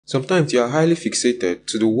Sometimes you are highly fixated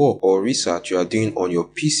to the work or research you are doing on your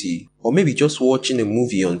PC, or maybe just watching a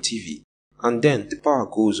movie on TV, and then the power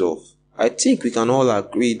goes off. I think we can all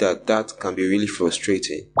agree that that can be really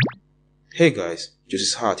frustrating. Hey guys,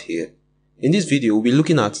 Joseph Hart here. In this video, we'll be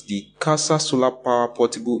looking at the Qasa Solar Power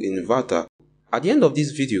Portable Inverter. At the end of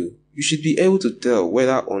this video, you should be able to tell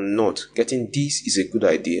whether or not getting this is a good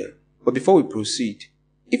idea. But before we proceed,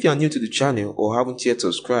 if you are new to the channel or haven't yet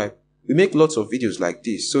subscribed, we make lots of videos like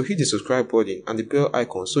this, so hit the subscribe button and the bell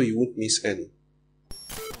icon so you won't miss any.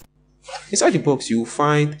 Inside the box you will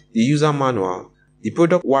find the user manual, the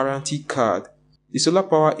product warranty card, the solar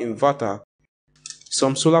power inverter,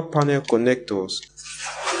 some solar panel connectors,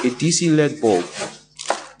 a DC LED bulb,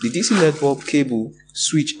 the DC LED bulb cable,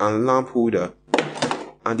 switch and lamp holder,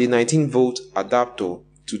 and a 19-volt adapter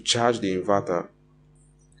to charge the inverter.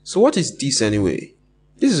 So what is this anyway?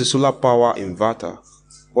 This is a solar power inverter,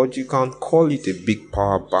 but you can call it a big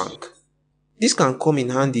power bank. This can come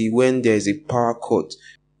in handy when there is a power cut.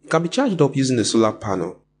 It can be charged up using the solar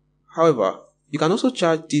panel. However, you can also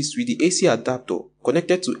charge this with the AC adapter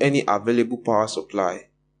connected to any available power supply.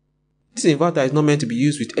 This inverter is not meant to be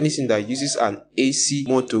used with anything that uses an AC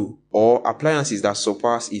motor or appliances that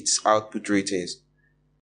surpass its output ratings.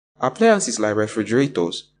 Appliances like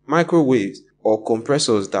refrigerators, microwaves, or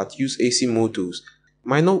compressors that use AC motors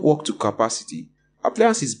might not work to capacity.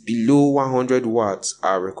 Appliances below 100 watts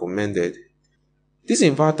are recommended. This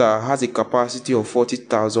inverter has a capacity of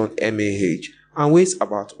 40,000 mAh and weighs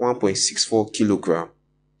about 1.64 kg.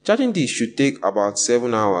 Charging this should take about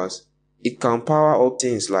 7 hours. It can power up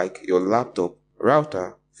things like your laptop,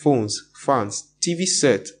 router, phones, fans, TV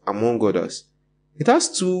set, among others. It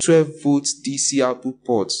has two 12-volt DC output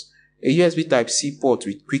ports, a USB Type-C port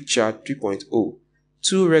with Quick Charge 3.0,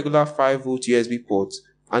 two regular 5-volt USB ports,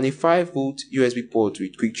 and a 5-volt USB port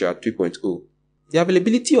with Quick Charge 3.0. The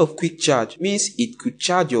availability of Quick Charge means it could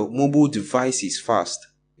charge your mobile devices fast.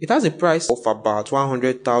 It has a price of about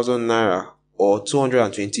 100,000 naira or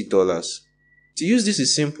 $220. To use this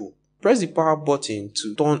is simple. Press the power button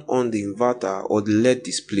to turn on the inverter or the LED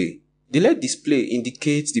display. The LED display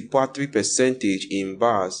indicates the battery percentage in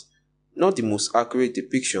bars. Not the most accurate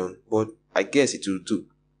depiction, but I guess it will do.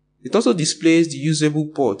 It also displays the usable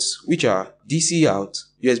ports, which are DC out,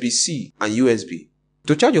 USB-C, and USB.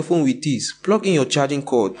 To charge your phone with this, plug in your charging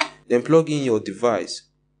cord, then plug in your device.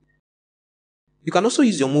 You can also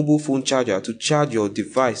use your mobile phone charger to charge your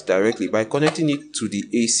device directly by connecting it to the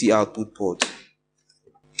AC output port.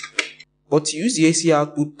 But to use the AC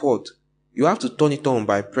output port, you have to turn it on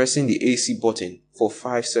by pressing the AC button for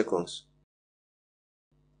 5 seconds.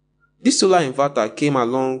 This solar inverter came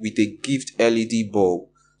along with a gift LED bulb.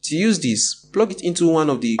 To use this, plug it into one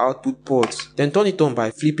of the output ports, then turn it on by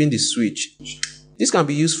flipping the switch. This can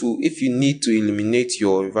be useful if you need to illuminate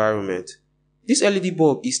your environment. This LED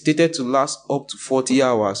bulb is stated to last up to 40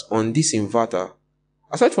 hours on this inverter.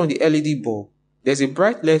 Aside from the LED bulb, there's a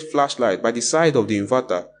bright LED flashlight by the side of the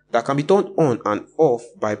inverter that can be turned on and off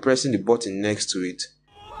by pressing the button next to it.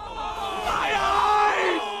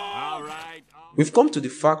 We've come to the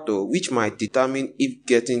factor which might determine if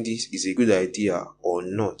getting this is a good idea or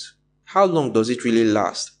not. How long does it really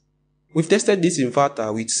last? We've tested this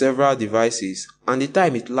inverter with several devices and the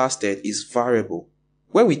time it lasted is variable.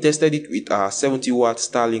 When we tested it with our 70-watt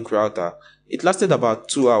Starlink router, it lasted about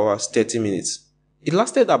 2 hours 30 minutes. It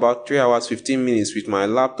lasted about 3 hours 15 minutes with my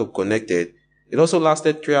laptop connected. It also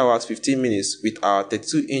lasted 3 hours 15 minutes with our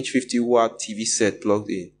 32-inch 50-watt TV set plugged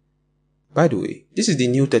in. By the way, this is the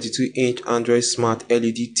new 32-inch Android Smart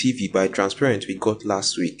LED TV by Transparent we got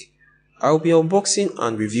last week. I will be unboxing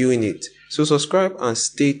and reviewing it, so subscribe and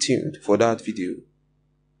stay tuned for that video.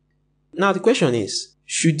 Now the question is,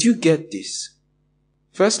 should you get this?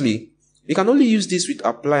 Firstly, you can only use this with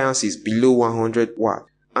appliances below 100 watts,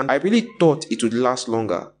 and I really thought it would last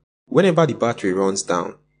longer. Whenever the battery runs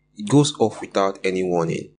down, it goes off without any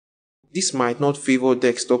warning. This might not favor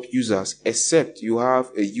desktop users except you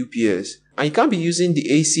have a UPS and you can't be using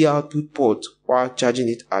the AC output port while charging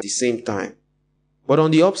it at the same time. But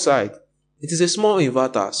on the upside, it is a small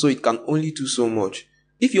inverter so it can only do so much.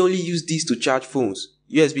 If you only use this to charge phones,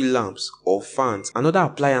 USB lamps or fans and other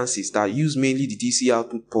appliances that use mainly the DC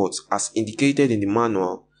output ports as indicated in the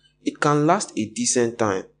manual, it can last a decent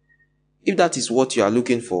time. If that is what you are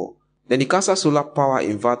looking for, then the Qasa Solar Power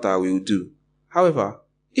Inverter will do. However,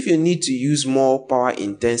 if you need to use more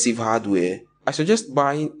power-intensive hardware, I suggest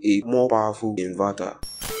buying a more powerful inverter.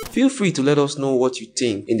 Feel free to let us know what you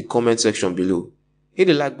think in the comment section below. Hit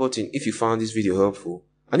the like button if you found this video helpful,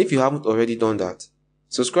 and if you haven't already done that,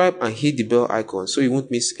 subscribe and hit the bell icon so you won't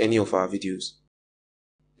miss any of our videos.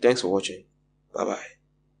 Thanks for watching. Bye bye.